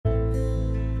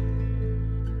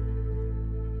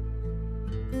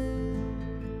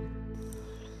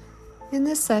In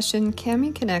this session,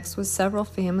 Cami connects with several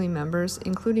family members,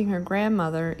 including her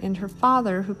grandmother and her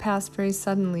father, who passed very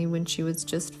suddenly when she was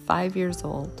just 5 years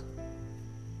old.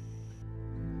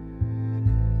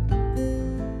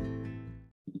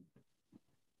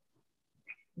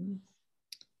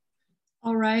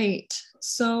 All right,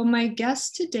 so my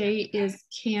guest today is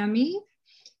Cami,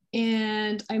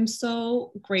 and I'm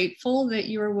so grateful that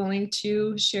you are willing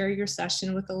to share your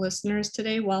session with the listeners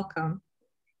today. Welcome.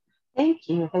 Thank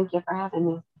you. Thank you for having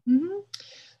me. Mm-hmm.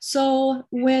 So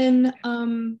when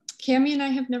Cami and I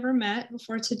have never met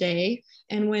before today,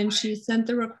 and when she sent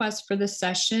the request for the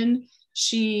session,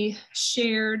 she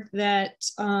shared that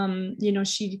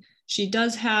she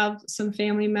does have some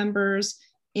family members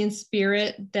in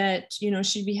spirit that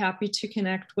she'd be happy to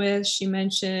connect with. She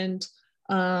mentioned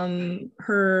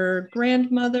her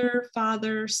grandmother,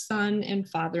 father, son, and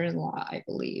father-in-law, I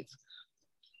believe.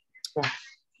 Yeah.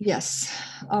 Yes.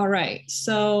 All right.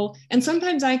 So, and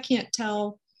sometimes I can't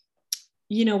tell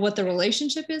what the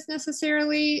relationship is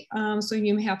necessarily. So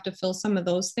you may have to fill some of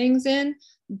those things in,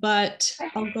 but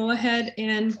I'll go ahead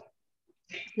and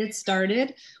get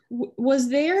started. Was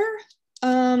there,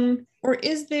 or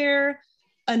is there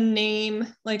a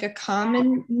name, like a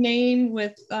common name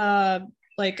with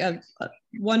like a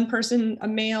one person, a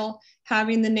male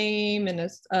having the name, and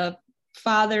a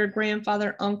father,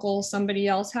 grandfather, uncle, somebody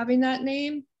else having that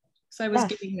name? So I was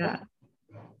getting that.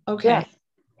 Okay. Yes.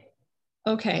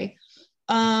 Okay.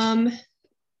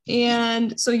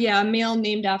 And so, yeah, a male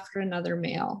named after another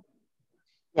male.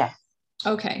 Yes.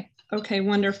 Okay. Okay.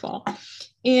 Wonderful.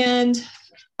 And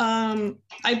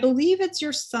I believe it's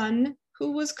your son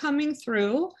who was coming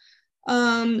through.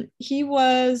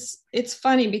 It's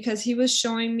funny because he was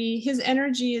showing me his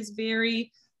energy is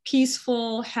very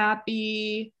peaceful,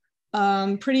 happy,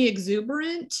 pretty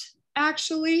exuberant,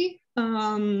 actually.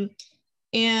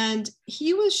 And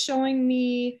he was showing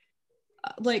me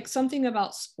like something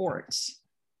about sports.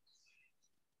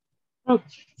 Oh.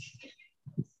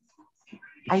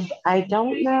 I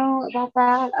don't know about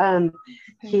that.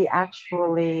 He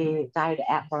actually died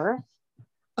at birth.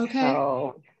 Okay.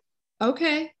 So.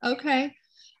 Okay.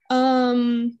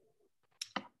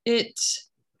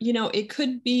 It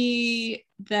could be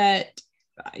that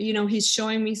he's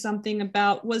showing me something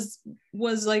about was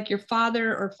like your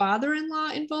father or father-in-law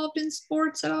involved in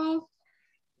sports at all?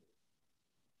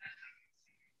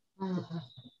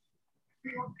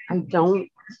 I don't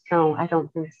know. I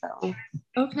don't think so.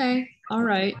 Okay. All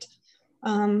right.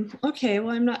 Okay.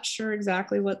 Well, I'm not sure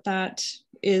exactly what that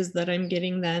is that I'm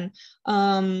getting then.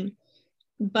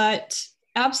 But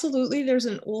absolutely, there's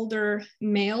an older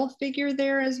male figure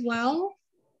there as well.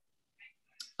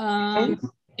 And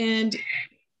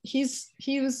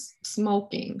he was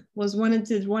smoking.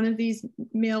 Did one of these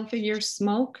male figures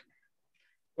smoke?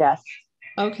 Yes.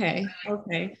 Okay.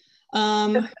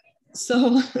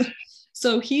 So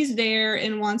he's there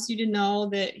and wants you to know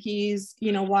that he's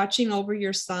watching over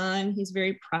your son. He's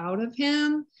very proud of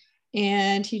him,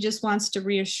 and he just wants to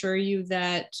reassure you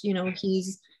that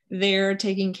he's there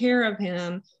taking care of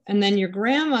him. And then your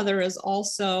grandmother is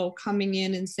also coming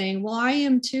in and saying, well, I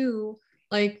am too.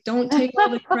 Like, don't take all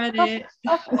the credit.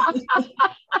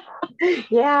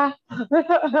 Yeah.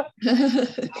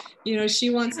 She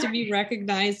wants to be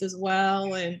recognized as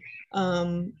well, and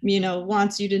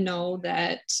wants you to know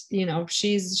that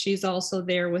she's also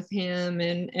there with him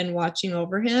and watching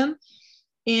over him.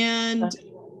 And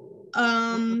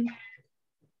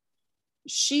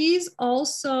she's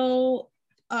also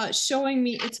showing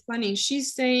me, it's funny,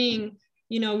 she's saying,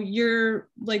 you're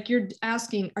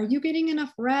asking, are you getting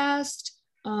enough rest?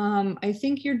 I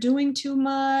think you're doing too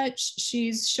much.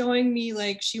 She's showing me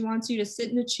like she wants you to sit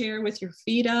in a chair with your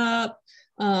feet up.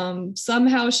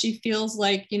 Somehow she feels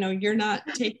like you're not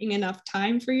taking enough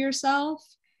time for yourself.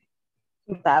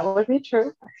 That would be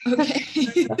true.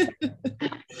 Okay.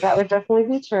 That would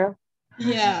definitely be true.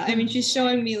 Yeah, I mean, she's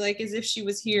showing me like as if she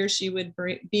was here, she would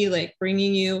be like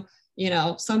bringing you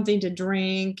something to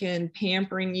drink and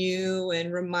pampering you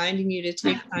and reminding you to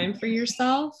take time for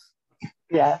yourself.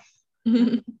 Yes.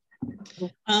 And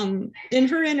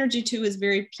her energy too is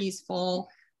very peaceful,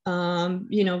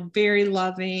 very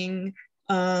loving.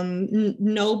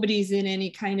 Nobody's in any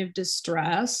kind of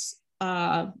distress.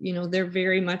 They're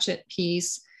very much at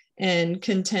peace and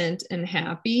content and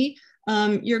happy.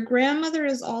 Your grandmother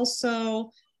is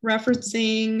also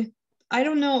referencing, I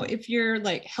don't know if you're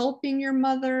like helping your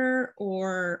mother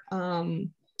or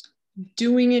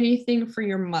doing anything for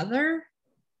your mother.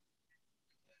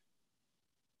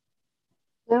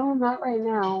 No, not right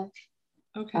now.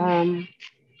 Okay.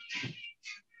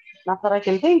 Not that I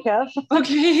can think of.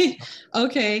 Okay.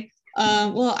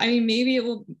 Well, I mean, maybe it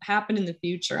will happen in the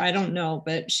future. I don't know,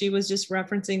 but she was just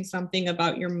referencing something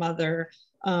about your mother,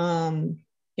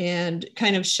 and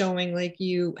kind of showing like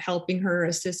you helping her,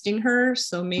 assisting her.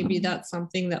 So maybe that's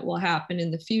something that will happen in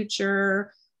the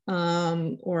future,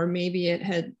 or maybe it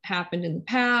had happened in the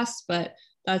past, but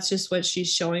that's just what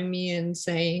she's showing me and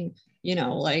saying,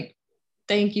 like,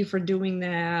 thank you for doing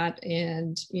that.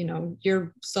 And,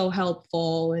 you're so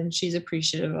helpful, and she's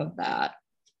appreciative of that.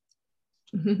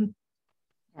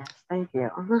 Yes, thank you.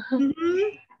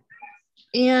 Mhm.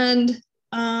 And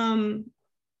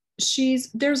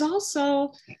there's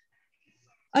also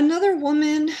another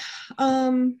woman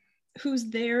who's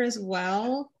there as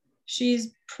well.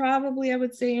 She's probably, I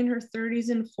would say, in her 30s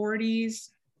and 40s,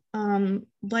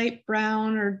 light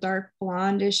brown or dark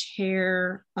blondish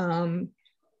hair.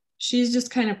 She's just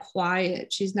kind of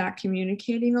quiet. She's not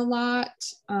communicating a lot.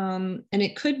 And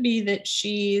it could be that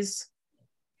she's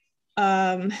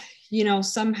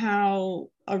somehow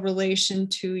a relation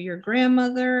to your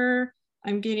grandmother.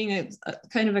 I'm getting a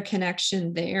kind of a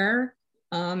connection there.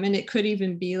 And it could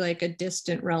even be like a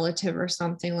distant relative or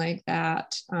something like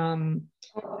that.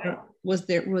 Was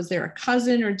there a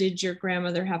cousin, or did your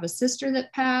grandmother have a sister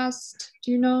that passed?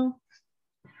 Do you know?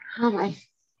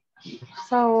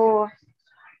 So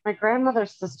my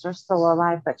grandmother's sister's still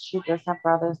alive, but she does have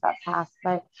brothers that passed.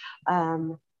 But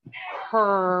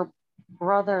her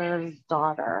brother's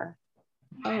daughter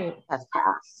has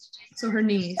passed. So her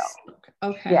niece. So,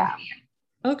 okay. Yeah.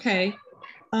 Okay.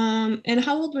 And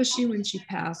how old was she when she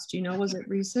passed? Was it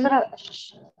recent?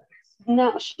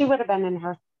 No, she would have been in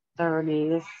her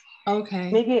 30s.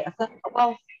 Okay. Maybe,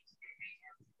 well,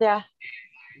 yeah,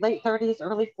 late 30s,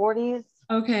 early 40s.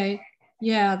 Okay.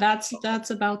 Yeah, that's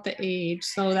about the age.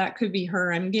 So that could be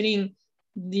her. I'm getting,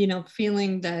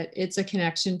 feeling that it's a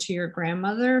connection to your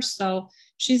grandmother. So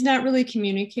she's not really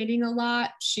communicating a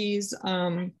lot. She's,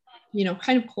 kind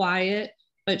of quiet,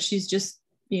 but she's just,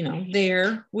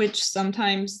 there, which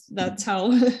sometimes that's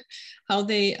how, how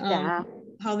they,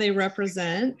 how they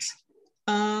represent.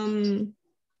 And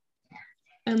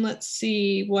let's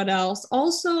see what else.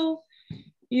 Also,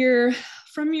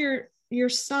 from your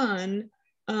son,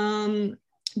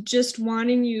 just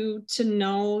wanting you to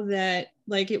know that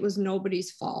like it was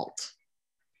nobody's fault.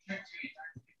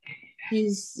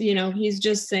 He's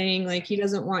just saying like he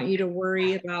doesn't want you to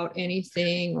worry about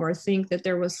anything or think that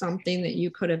there was something that you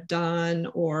could have done,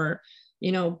 or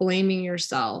blaming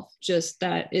yourself, just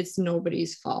that it's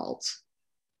nobody's fault.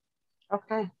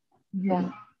 Okay.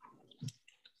 Yeah.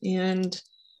 And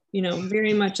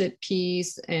very much at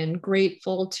peace and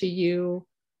grateful to you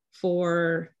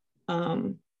for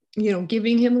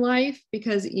giving him life,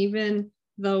 because even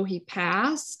though he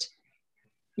passed,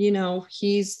 he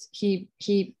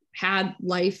had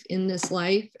life in this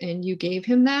life, and you gave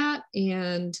him that.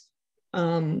 And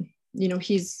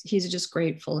he's just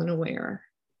grateful and aware.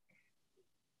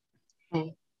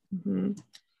 Okay. Mm-hmm.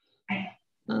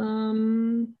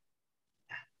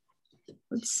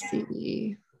 Let's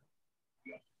see.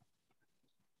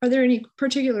 Are there any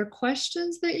particular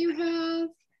questions that you have?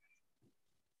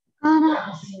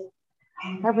 I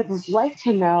would like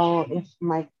to know if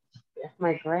my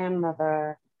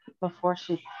grandmother, before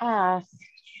she passed,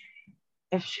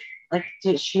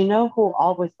 did she know who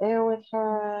all was there with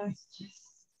her?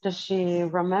 Does she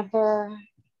remember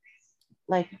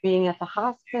like being at the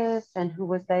hospice and who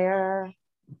was there?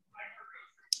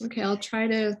 Okay, I'll try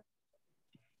to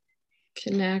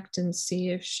connect and see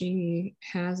if she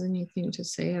has anything to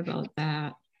say about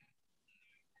that.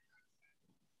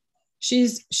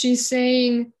 She's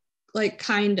saying like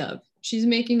kind of. She's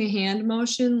making a hand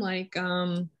motion like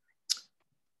a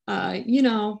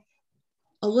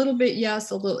little bit yes,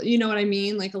 a little, you know what I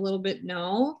mean? Like a little bit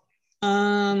no.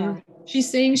 She's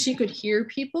saying she could hear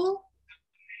people.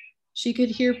 She could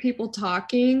hear people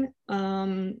talking.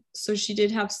 So she did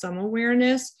have some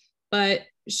awareness, but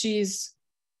she's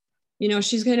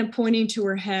kind of pointing to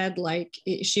her head like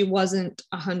she wasn't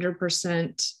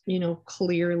 100%,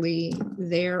 clearly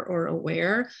there or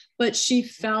aware, but she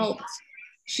felt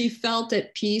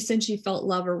at peace, and she felt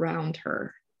love around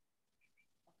her.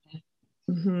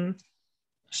 Mm-hmm.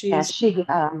 She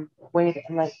waited,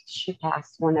 like she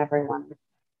passed when everyone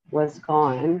was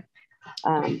gone.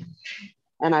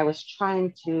 And I was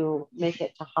trying to make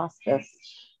it to hospice.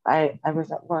 I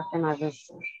was at work, and I was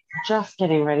just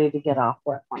getting ready to get off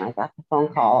work when I got the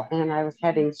phone call, and I was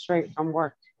heading straight from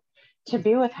work to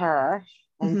be with her.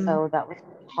 And so that was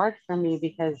hard for me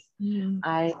because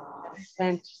I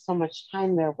spent so much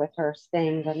time there with her,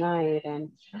 staying the night,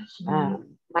 and my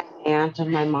aunt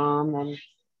and my mom, and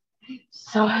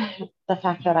So the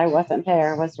fact that I wasn't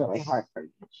there was really hard for me.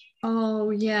 Oh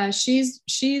yeah, she's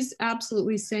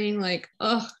absolutely saying like,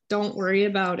 oh, don't worry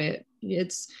about it.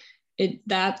 It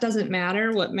that doesn't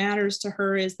matter. What matters to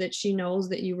her is that she knows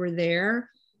that you were there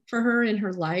for her in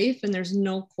her life, and there's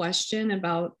no question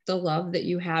about the love that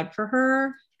you had for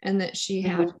her and that she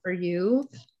had for you.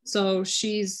 So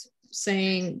she's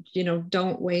saying,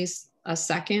 don't waste a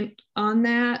second on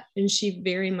that. And she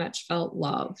very much felt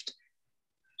loved.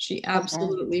 She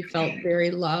absolutely felt very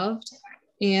loved.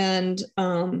 And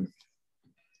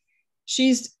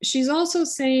she's also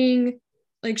saying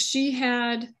like she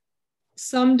had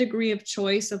some degree of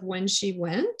choice of when she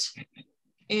went,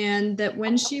 and that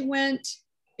when she went,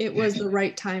 it was the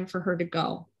right time for her to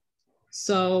go.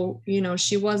 So,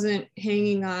 she wasn't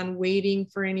hanging on waiting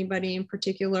for anybody in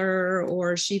particular,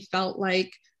 or she felt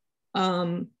like,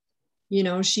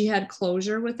 she had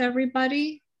closure with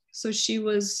everybody. So she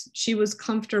was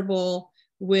comfortable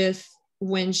with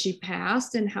when she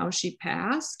passed and how she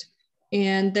passed,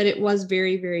 and that it was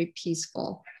very, very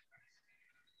peaceful.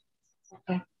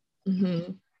 Okay.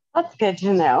 Mm-hmm. That's good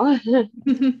to know.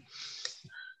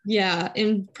 Yeah.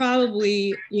 And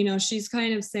probably, she's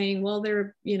kind of saying, well,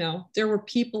 there were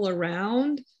people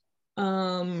around,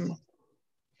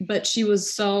 but she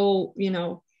was so,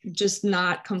 just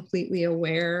not completely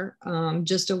aware,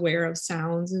 just aware of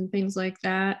sounds and things like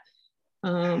that.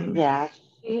 Yeah.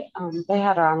 They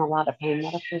had her on a lot of pain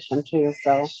medication too.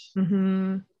 So,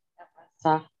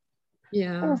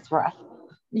 yeah, it was rough.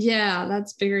 Yeah,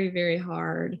 that's very, very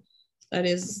hard. That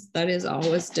is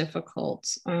always difficult.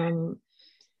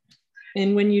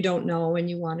 And when you don't know and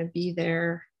you want to be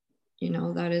there,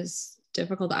 that is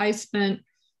difficult. I spent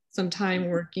some time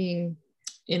working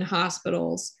in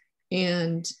hospitals,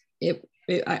 and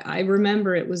I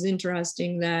remember it was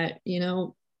interesting that,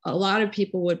 a lot of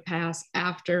people would pass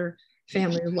after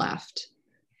family left.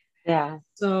 Yeah.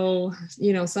 So,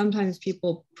 sometimes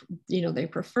people, they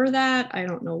prefer that. I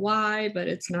don't know why, but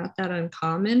it's not that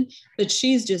uncommon. But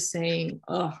she's just saying,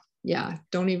 oh, yeah,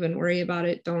 don't even worry about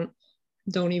it. Don't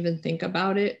even think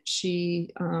about it.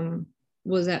 She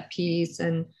was at peace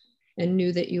and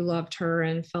knew that you loved her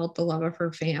and felt the love of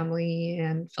her family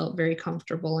and felt very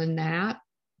comfortable in that.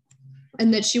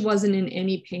 And that she wasn't in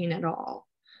any pain at all.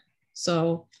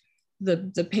 So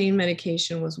the pain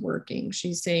medication was working.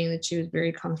 She's saying that she was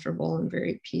very comfortable and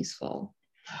very peaceful.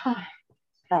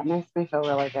 That makes me feel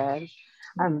really good.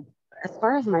 As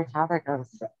far as my father goes,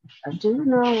 do you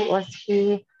know, was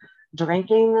he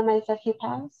drinking the night that he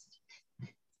passed?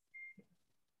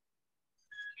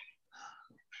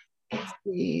 Let's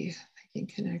see if I can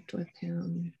connect with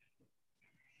him.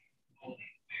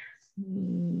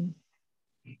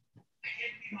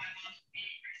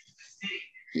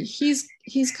 He's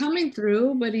coming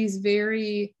through, but he's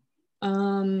very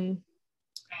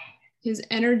his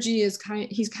energy is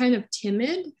he's kind of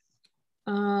timid.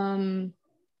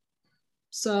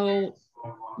 So,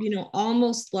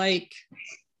 almost like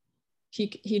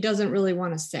he doesn't really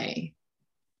want to say.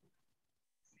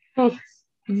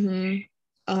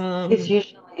 He's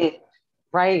usually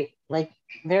right, like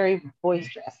very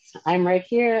boisterous. I'm right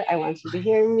here. I want you to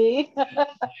hear me.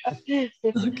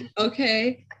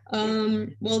 Okay.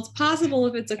 Well, it's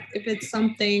possible if it's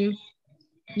something,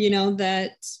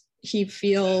 that he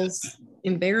feels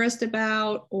embarrassed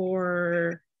about,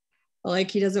 or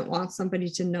like he doesn't want somebody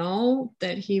to know,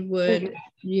 that he would,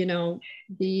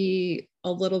 be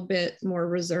a little bit more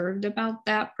reserved about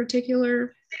that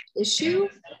particular issue.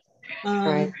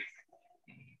 Right.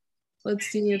 Let's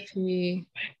see if he,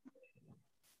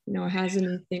 has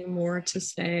anything more to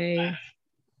say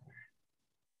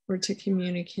or to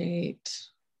communicate.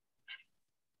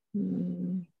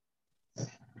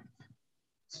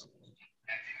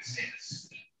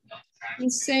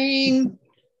 He's saying,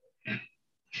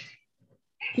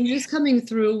 he's just coming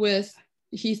through with,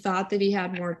 he thought that he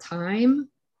had more time,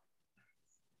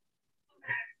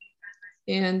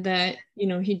 and that,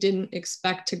 he didn't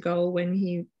expect to go when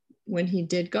he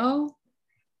did go.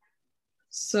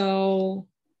 So,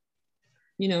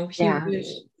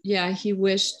 he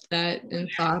wished that and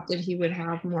thought that he would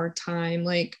have more time.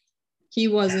 Like he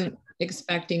wasn't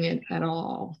expecting it at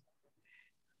all.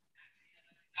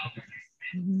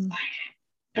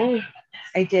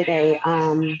 I did a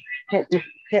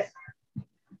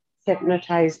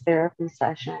hypnotized therapy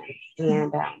session,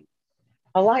 and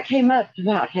a lot came up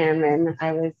about him, and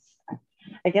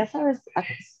I guess I was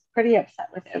pretty upset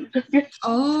with him.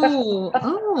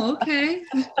 Okay.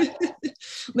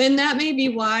 Then that may be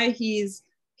why his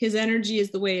energy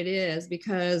is the way it is,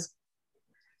 because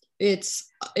it's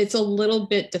a little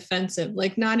bit defensive,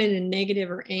 like not in a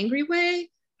negative or angry way,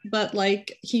 but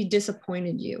like he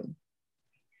disappointed you.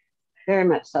 Very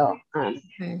much so.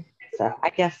 Okay. So I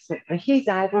guess he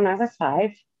died when I was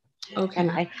 5, Okay. and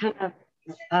I kind of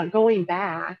going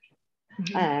back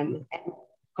and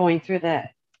going through the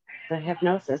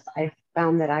hypnosis, I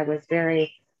found that I was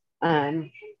very,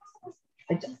 I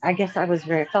guess I was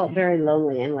felt very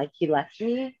lonely, and like he left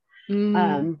me.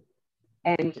 Mm.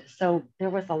 And so there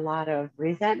was a lot of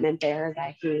resentment there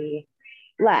that he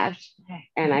left.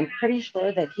 And I'm pretty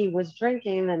sure that he was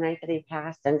drinking the night that he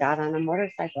passed and got on a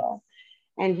motorcycle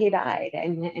and he died,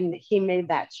 and he made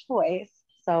that choice.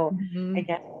 So I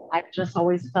guess I've just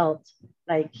always felt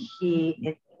like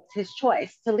it's his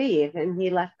choice to leave, and he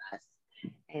left us.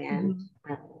 And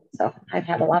so I've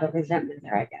had a lot of resentment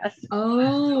there, I guess.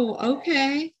 Oh,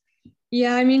 okay.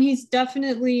 Yeah, I mean, he's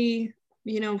definitely,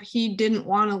 he didn't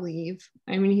want to leave.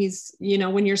 I mean, he's,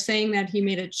 when you're saying that he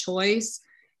made a choice,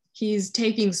 he's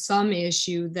taking some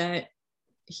issue that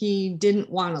he didn't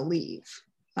want to leave.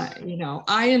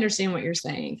 I understand what you're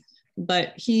saying,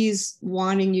 but he's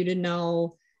wanting you to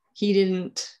know he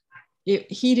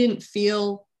didn't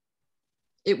feel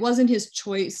it wasn't his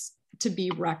choice to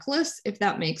be reckless, if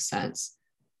that makes sense.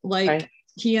 Like, right.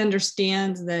 He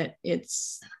understands that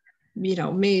it's,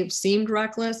 may have seemed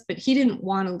reckless, but he didn't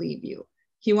want to leave you.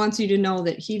 He wants you to know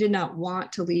that he did not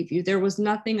want to leave you. There was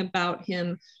nothing about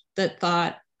him that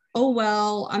thought, oh,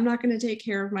 well, I'm not going to take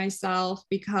care of myself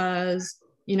because,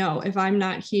 if I'm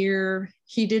not here.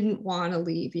 He didn't want to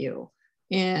leave you.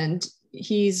 And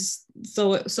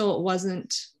so it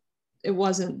wasn't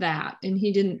that. And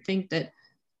he didn't think that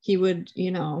he would,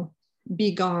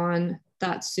 be gone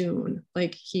that soon.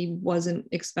 Like, he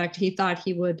thought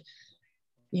he would,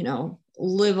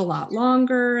 live a lot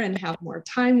longer and have more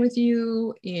time with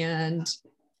you. And,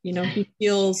 he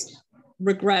feels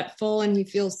regretful and he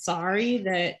feels sorry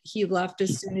that he left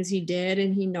as soon as he did.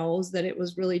 And he knows that it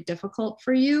was really difficult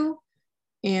for you.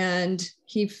 And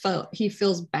he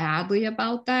feels badly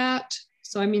about that.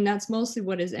 So, I mean, that's mostly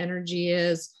what his energy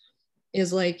is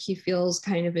like he feels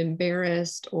kind of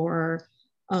embarrassed, or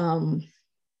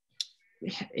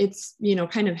it's,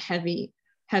 kind of heavy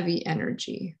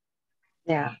energy.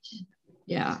 Yeah.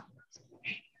 Yeah.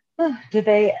 Did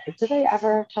they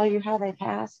ever tell you how they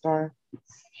passed, or?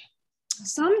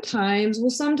 Sometimes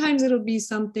it'll be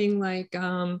something like,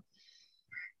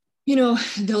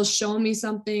 they'll show me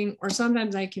something, or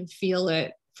sometimes I can feel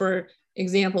it. For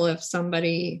example, if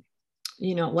somebody,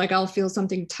 like I'll feel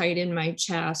something tight in my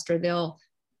chest, or they'll,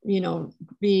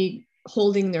 be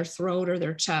holding their throat or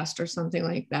their chest or something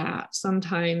like that.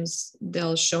 Sometimes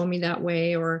they'll show me that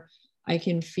way, or I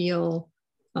can feel,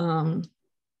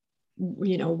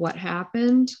 what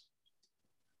happened.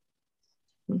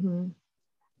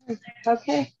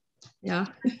 Okay. Yeah.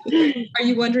 Are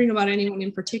you wondering about anyone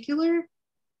in particular?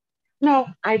 No,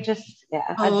 I just,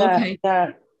 yeah. Okay.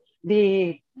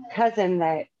 The cousin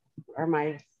that, or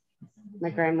my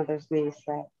grandmother's niece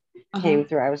that came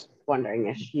through, I was wondering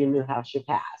if you knew how she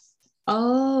passed.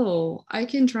 Oh, I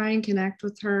can try and connect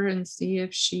with her and see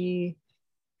if she,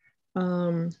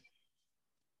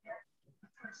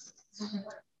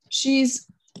 she's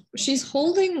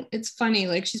holding, it's funny,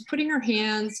 like she's putting her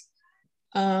hands,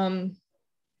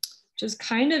 just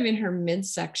kind of in her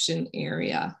midsection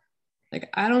area. Like,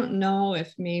 I don't know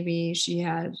if maybe she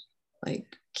had like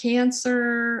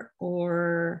cancer,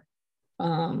 or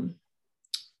an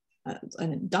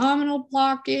abdominal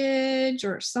blockage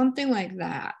or something like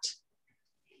that.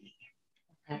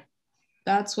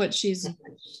 That's what she's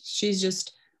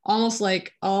just almost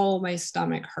like, oh, my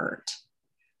stomach hurt.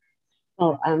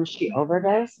 Oh, she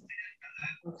overdosed.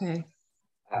 Okay.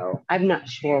 Oh, I'm not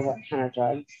sure what kind of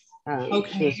drugs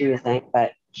she was using,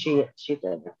 but she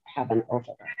did have an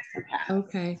overdose.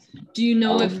 Okay. Do you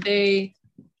know if they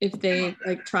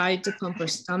like tried to pump her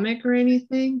stomach or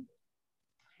anything?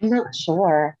 I'm not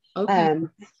sure. Okay.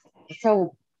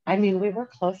 So I mean, we were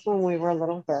close when we were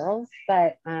little girls,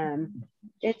 but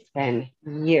it's been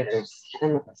years,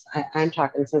 and I'm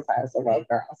talking since I was a little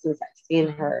girl, since I've seen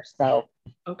her. So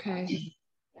okay.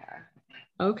 Yeah.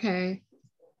 Okay.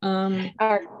 Do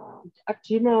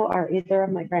you know, are either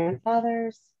of my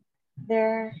grandfathers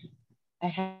there? I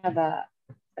have a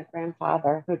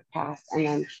grandfather who passed, and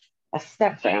then a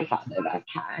step grandfather that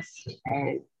passed,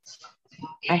 and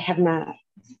I have not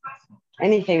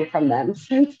anything from them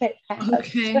since they passed.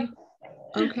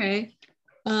 Okay.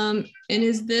 And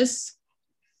is this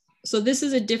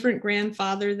a different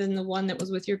grandfather than the one that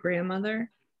was with your grandmother?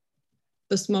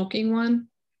 The smoking one?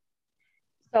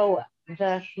 So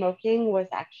the smoking was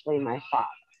actually my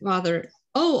father.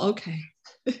 Oh, okay.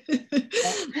 Okay.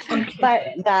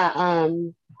 But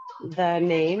the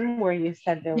name where you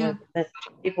said there Yeah. were the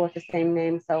people with the same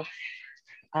name. So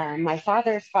my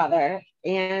father's father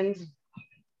and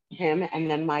him, and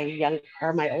then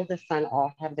my oldest son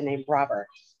all have the name Robert.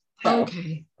 So,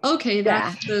 Okay. Okay.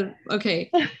 yeah. That's the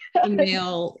the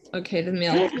male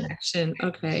connection.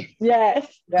 Okay. Yes.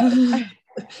 Yes.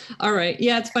 All right.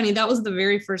 Yeah, it's funny. That was the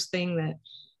very first thing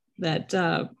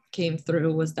that came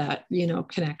through, was that,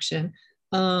 connection.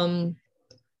 So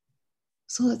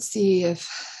let's see if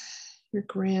your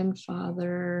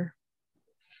grandfather,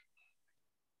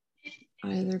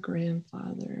 either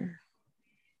grandfather.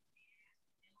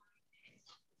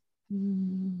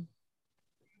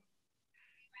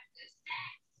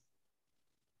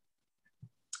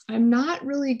 I'm not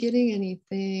really getting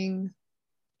anything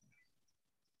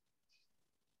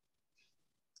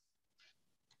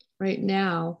right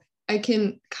now. I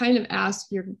can kind of ask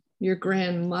your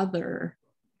grandmother.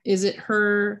 Is it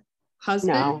her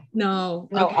husband? No.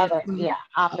 No. Okay. Other. Yeah.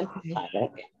 Opposite Okay. side.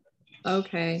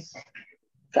 Okay.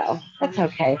 So that's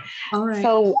okay. All right.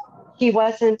 So he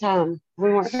wasn't.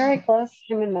 We weren't very close.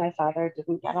 Him and my father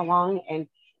didn't get along, and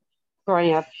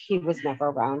growing up, he was never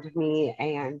around me,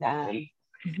 and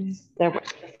there were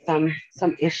some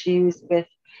issues with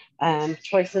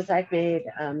choices I've made,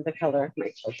 the color of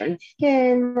my children's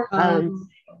skin.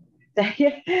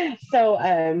 So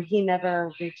he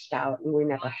never reached out, and we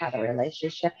never had a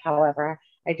relationship. However,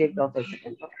 I did go visit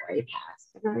him before he passed.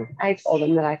 And I told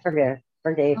him that I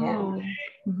forgave him.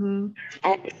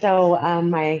 And so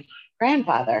my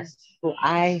grandfather, who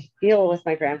I feel was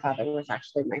my grandfather, was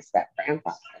actually my step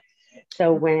grandfather.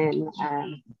 So when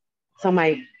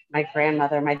my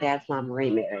grandmother, my dad's mom,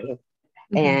 remarried,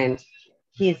 and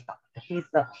he's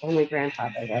the only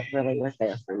grandfather that really was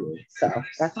there for me. So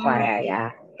that's why I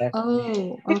asked if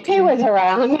he was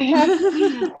around.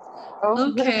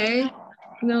 Okay.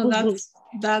 No,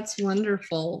 that's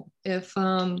wonderful. If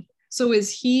so was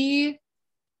he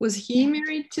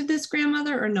married to this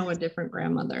grandmother, or no, a different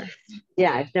grandmother?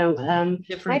 Yeah, no,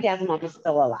 my dad's mom is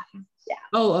still alive. Yeah.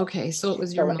 Oh, okay. So it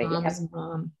was your mom's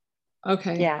mom.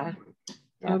 Okay. Yeah.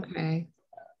 Okay.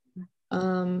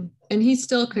 And he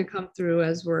still could come through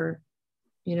as we're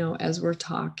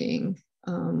talking,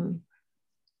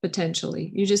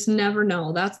 potentially. You just never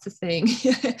know. That's the thing.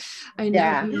 I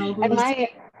never know. And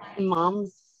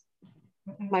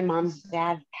my mom's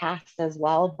dad passed as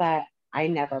well, but I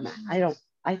never met.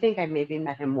 I think I maybe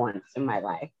met him once in my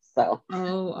life. So.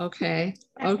 Oh, okay.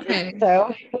 Okay.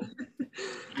 So.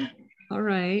 All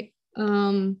right.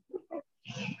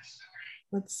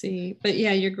 Let's see. But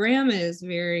yeah, your grandma is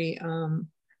very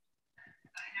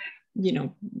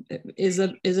is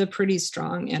a pretty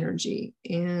strong energy,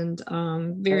 and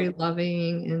very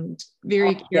loving and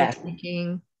very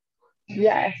caretaking.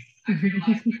 Yes.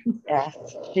 Yes,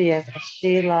 she is.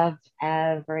 She loves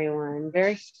everyone.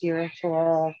 Very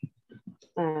spiritual,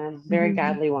 very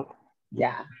godly woman.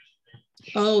 Yeah.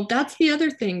 Oh, that's the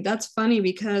other thing. That's funny,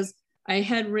 because I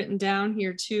had written down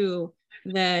here too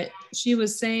that she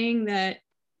was saying that,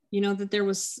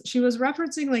 that she was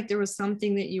referencing like there was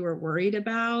something that you were worried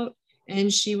about.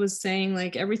 And she was saying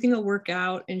like everything will work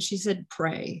out. And she said,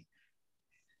 pray.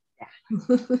 Yeah.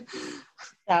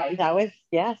 that was,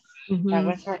 yes. That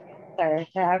was her answer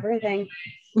to everything.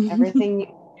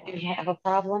 Everything you have a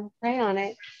problem, pray on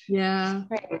it. Yeah.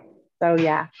 Pray. So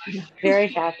yeah,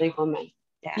 very godly woman.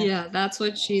 Yeah, that's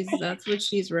what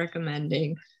she's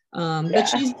recommending. But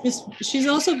she's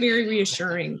also very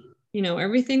reassuring.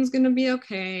 Everything's going to be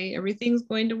okay. Everything's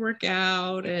going to work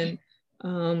out. And,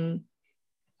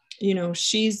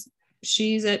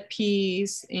 she's at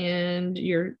peace, and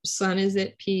your son is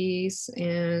at peace.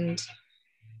 And,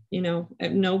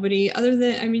 nobody other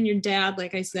than, your dad,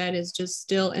 like I said, is just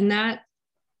still, and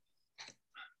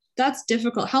that's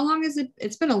difficult. How long is it?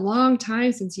 It's been a long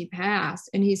time since he passed,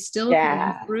 and he's still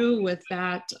coming through with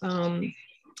that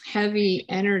heavy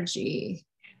energy.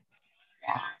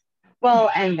 Yeah. Well,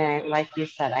 and then, like you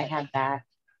said, I had that.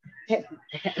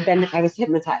 Then I was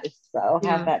hypnotized, so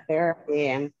had that therapy,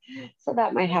 and so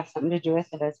that might have something to do with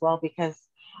it as well. Because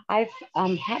I've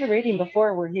had a reading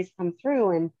before where he's come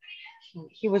through, and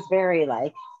he was very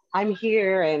like, "I'm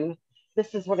here, and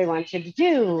this is what I want you to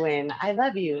do, and I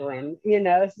love you," and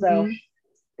so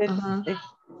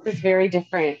it's very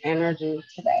different energy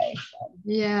today. So.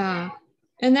 Yeah,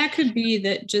 and that could be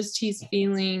that just he's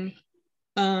feeling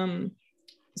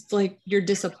it's like your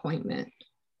disappointment.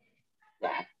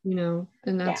 And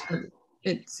that's what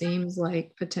it seems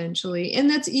like potentially. And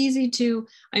that's easy to,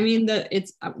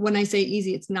 it's when I say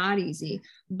easy, it's not easy,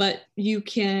 but you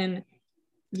can,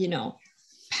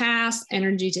 pass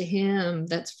energy to him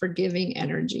that's forgiving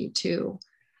energy too.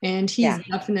 and he's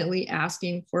definitely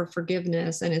asking for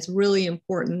forgiveness. And it's really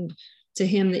important to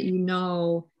him that, you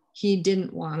know, he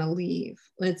didn't want to leave.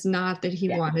 It's not that he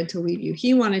wanted to leave you.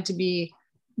 He wanted to be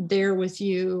there with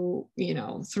you, you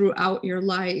know, throughout your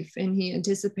life, and he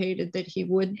anticipated that he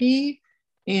would be.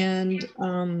 And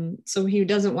so he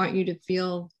doesn't want you to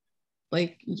feel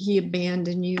like he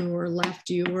abandoned you or left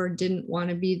you or didn't want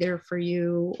to be there for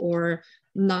you, or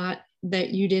not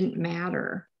that you didn't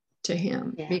matter to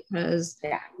him, because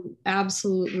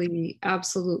absolutely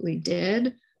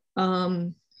did.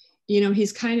 You know,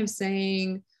 he's kind of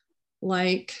saying,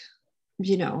 like,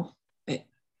 you know,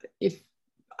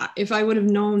 if I would have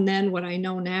known then what I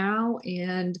know now,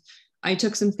 and I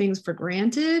took some things for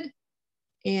granted.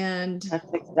 And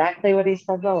that's exactly what he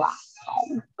said the last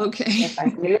time. Okay. If I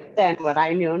knew then what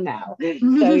I know now.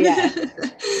 So yeah,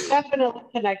 definitely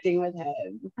connecting with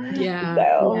him.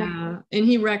 Yeah. And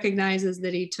he recognizes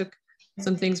that he took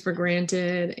some things for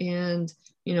granted, and,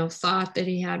 you know, thought that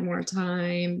he had more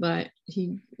time, but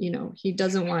he, you know, he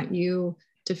doesn't want you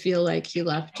to feel like he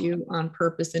left you on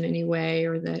purpose in any way,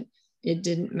 or that it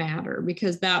didn't matter,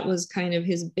 because that was kind of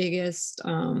his biggest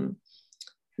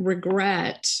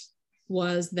regret,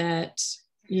 was that,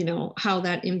 you know, how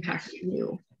that impacted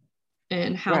you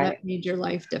and how that made your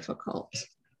life difficult.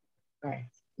 Right.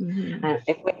 Mm-hmm.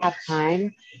 If we have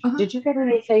time, did you get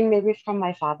anything maybe from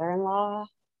my father-in-law?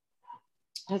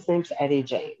 His name's Eddie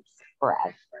James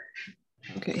Bradford.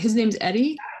 Okay, his name's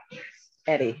Eddie?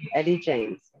 Eddie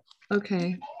James.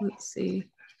 Okay, let's see.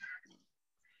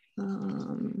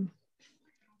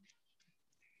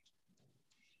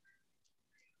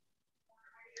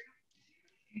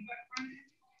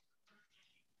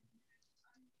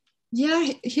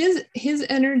 Yeah, his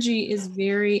energy is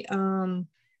very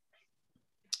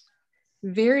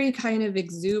very kind of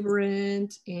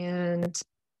exuberant, and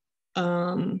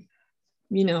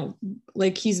you know,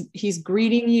 like he's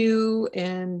greeting you,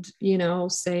 and, you know,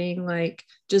 saying like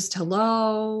just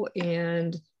hello,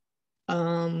 and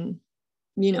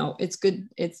you know, it's good,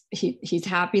 he's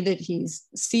happy that he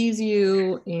sees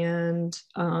you, and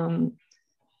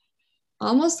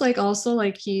almost like, also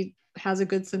like he has a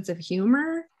good sense of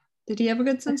humor. Did he have a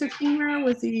good sense of humor?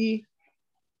 Was he?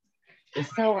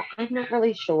 So I'm not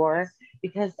really sure,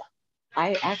 because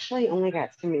I actually only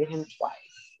got to meet him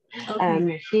twice.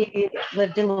 Okay. He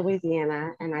lived in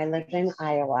Louisiana and I lived in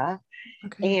Iowa.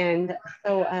 Okay. And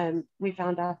so we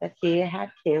found out that he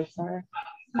had cancer,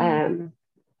 and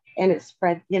it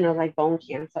spread, you know, like bone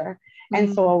cancer.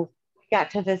 And so we got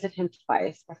to visit him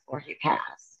twice before he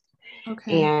passed.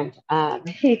 Okay. And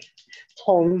he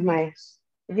told my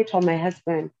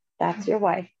husband, that's your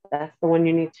wife. That's the one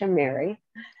you need to marry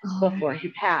before he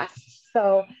passed.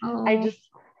 So I just,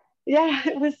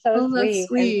 it was so sweet. That's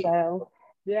sweet. And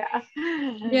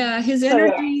so, his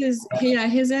energy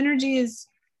his energy is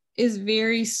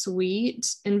very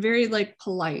sweet and very like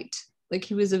polite. Like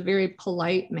he was a very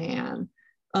polite man.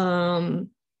 And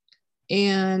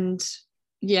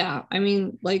yeah, I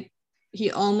mean, like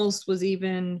he almost was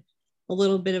even a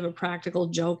little bit of a practical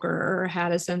joker, or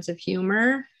had a sense of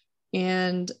humor,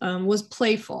 and was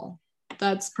playful.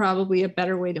 That's probably a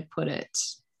better way to put it.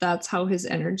 That's how his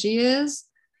energy is.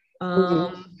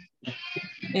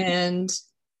 And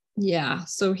yeah,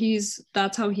 so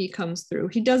that's how he comes through.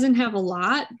 He doesn't have a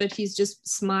lot, but he's just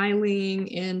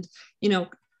smiling and, you know,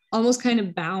 almost kind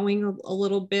of bowing a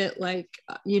little bit, like,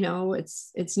 you know,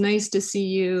 it's nice to see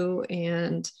you,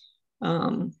 and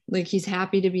like he's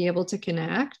happy to be able to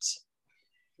connect.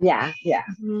 Yeah.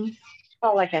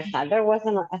 Well, like I said, there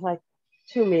wasn't like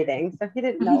 2 meetings, so he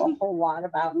didn't know a whole lot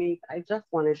about me. I just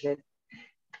wanted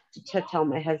to tell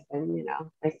my husband, you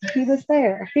know, like he was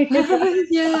there.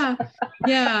 yeah.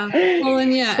 Well,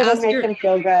 and ask him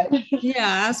feel good.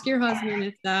 Ask your husband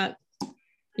if that,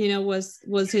 you know,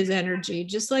 was his energy.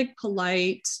 Just like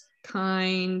polite,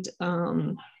 kind,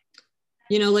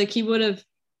 you know, like he would have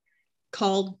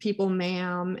called people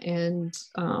ma'am, and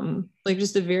like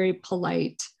just a very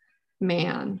polite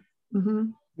man.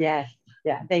 Yes.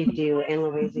 Yeah, they do in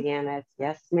Louisiana. It's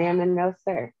yes, ma'am, and no,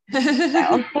 sir. So,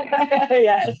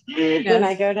 yes. When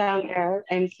I go down there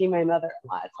and see my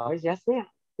mother-in-law, it's always yes, ma'am.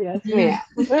 Yes, ma'am.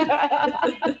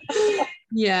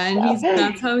 Yeah, and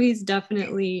that's how he's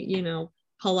definitely, you know,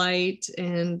 polite,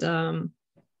 and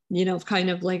you know, kind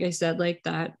of like I said, like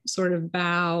that sort of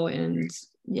bow, and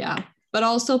but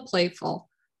also playful.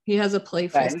 He has a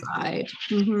playful side,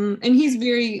 and he's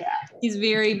very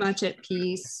much at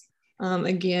peace.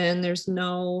 Again, there's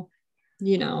no,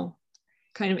 you know,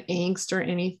 kind of angst or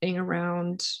anything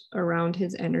around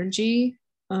his energy.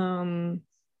 So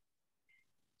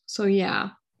yeah,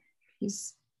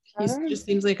 he's just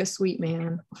seems like a sweet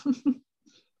man.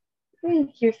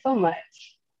 Thank you so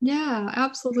much. Yeah,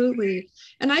 absolutely.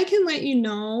 And I can let you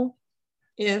know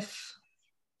if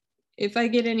I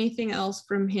get anything else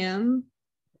from him.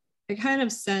 I kind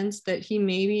of sense that he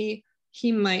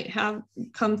might have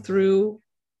come through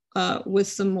with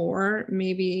some more,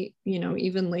 maybe,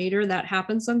 even later. That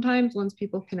happens sometimes once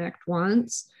people connect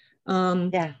once.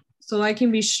 Yeah. So I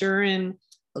can be sure. And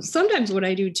sometimes what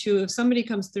I do too, if somebody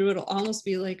comes through, it'll almost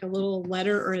be like a little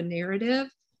letter or a narrative.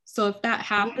 So if that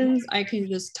happens, I can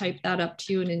just type that up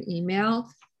to you in an email,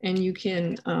 and you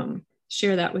can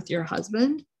share that with your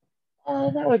husband.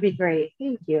 Oh, that would be great.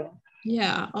 Thank you.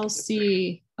 Yeah, I'll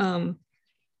see. I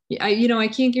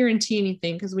can't guarantee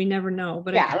anything because we never know,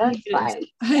 but yeah, that's fine.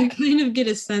 I kind of get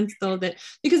a sense though that,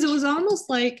 because it was almost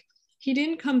like he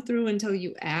didn't come through until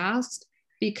you asked,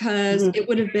 because it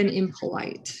would have been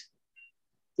impolite.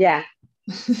 Yeah.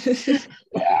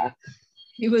 Yeah.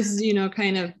 He was,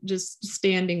 kind of just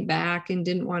standing back and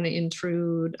didn't want to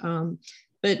intrude.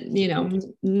 But,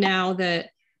 now that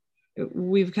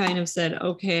we've kind of said,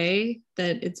 okay,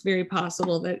 that it's very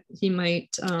possible that he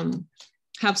might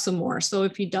have some more. So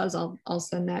if he does, I'll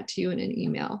send that to you in an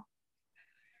email.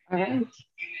 All right.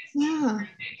 Yeah.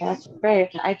 That's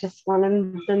great. I just want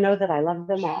him to know that I love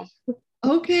them all.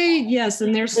 Okay. Yes.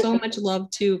 And there's so much love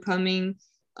too coming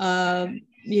back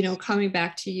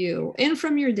to you, and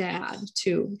from your dad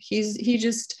too. He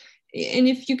just, and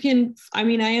if you can,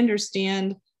 I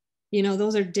understand,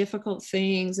 those are difficult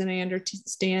things, and I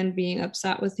understand being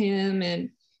upset with him.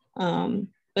 And,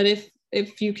 but if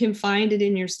you can find it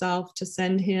in yourself to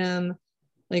send him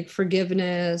like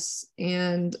forgiveness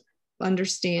and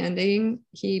understanding,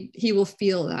 he will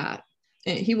feel that,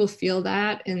 and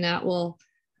and that will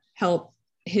help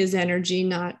his energy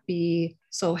not be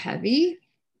so heavy.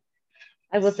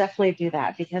 I will definitely do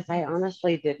that, because I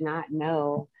honestly did not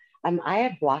know. I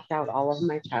had blocked out all of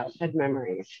my childhood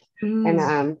memories.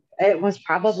 And it was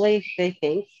probably, they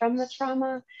think, from the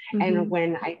trauma. And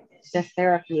when I did this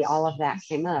therapy, all of that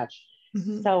came up.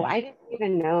 So I didn't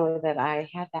even know that I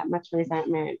had that much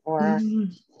resentment or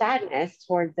sadness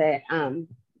towards it.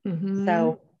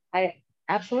 So I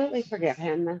absolutely forgive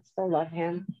him. I still love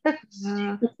him.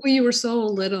 Well, you were so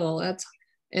little.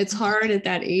 It's hard at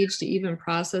that age to even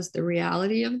process the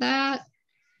reality of that.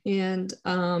 And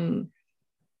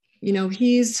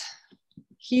he's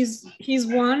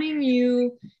wanting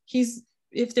you.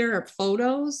 If there are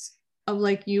photos of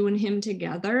like you and him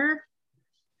together,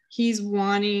 he's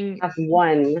wanting. I have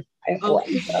one.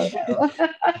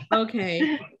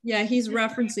 Okay. Yeah, he's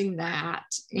referencing that,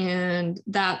 and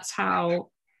that's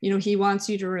how, he wants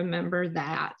you to remember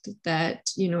that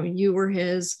you were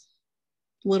his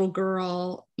little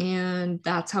girl, and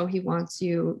that's how he wants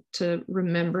you to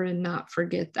remember and not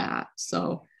forget that.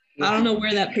 So yeah. I don't know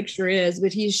where that picture is,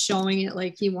 but he's showing it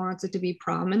like he wants it to be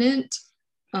prominent.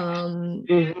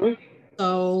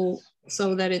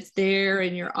 So that it's there,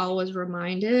 and you're always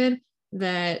reminded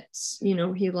that,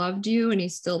 he loved you and he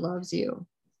still loves you.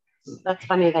 That's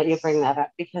funny that you bring that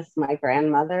up, because my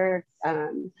grandmother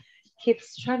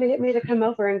keeps trying to get me to come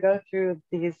over and go through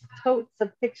these totes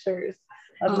of pictures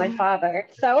of my father.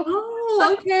 So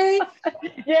okay.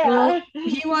 Yeah. Well,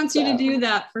 he wants you to do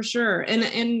that for sure.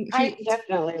 And I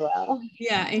definitely will.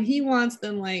 Yeah, and he wants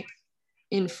them like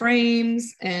in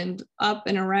frames and up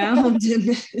and around,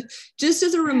 and just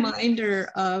as a reminder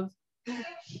of,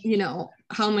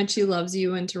 how much he loves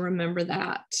you, and to remember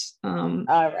that. All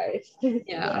right.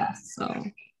 Yeah. So,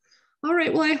 all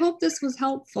right. Well, I hope this was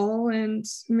helpful and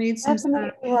made some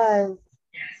sense. Was.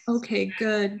 Okay,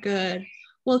 good.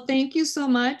 Well, thank you so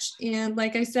much. And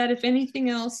like I said, if anything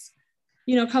else,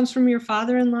 comes from your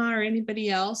father-in-law or anybody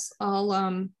else,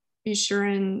 I'll be sure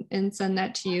and send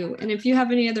that to you. And if you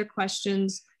have any other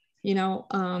questions,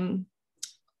 sometimes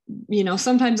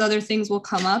other things will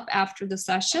come up after the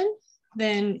session,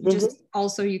 then just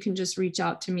also you can just reach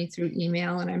out to me through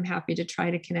email, and I'm happy to try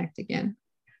to connect again.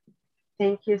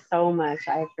 Thank you so much.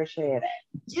 I appreciate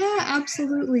it. Yeah,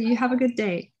 absolutely. You have a good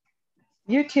day.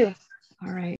 You too.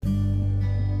 All right.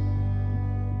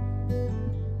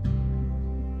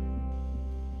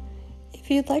 If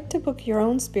you'd like to book your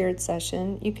own spirit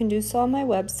session, you can do so on my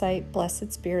website,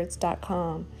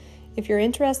 blessedspirits.com. If you're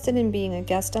interested in being a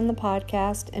guest on the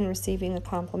podcast and receiving a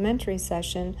complimentary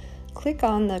session, click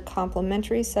on the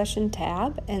complimentary session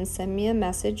tab and send me a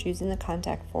message using the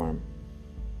contact form.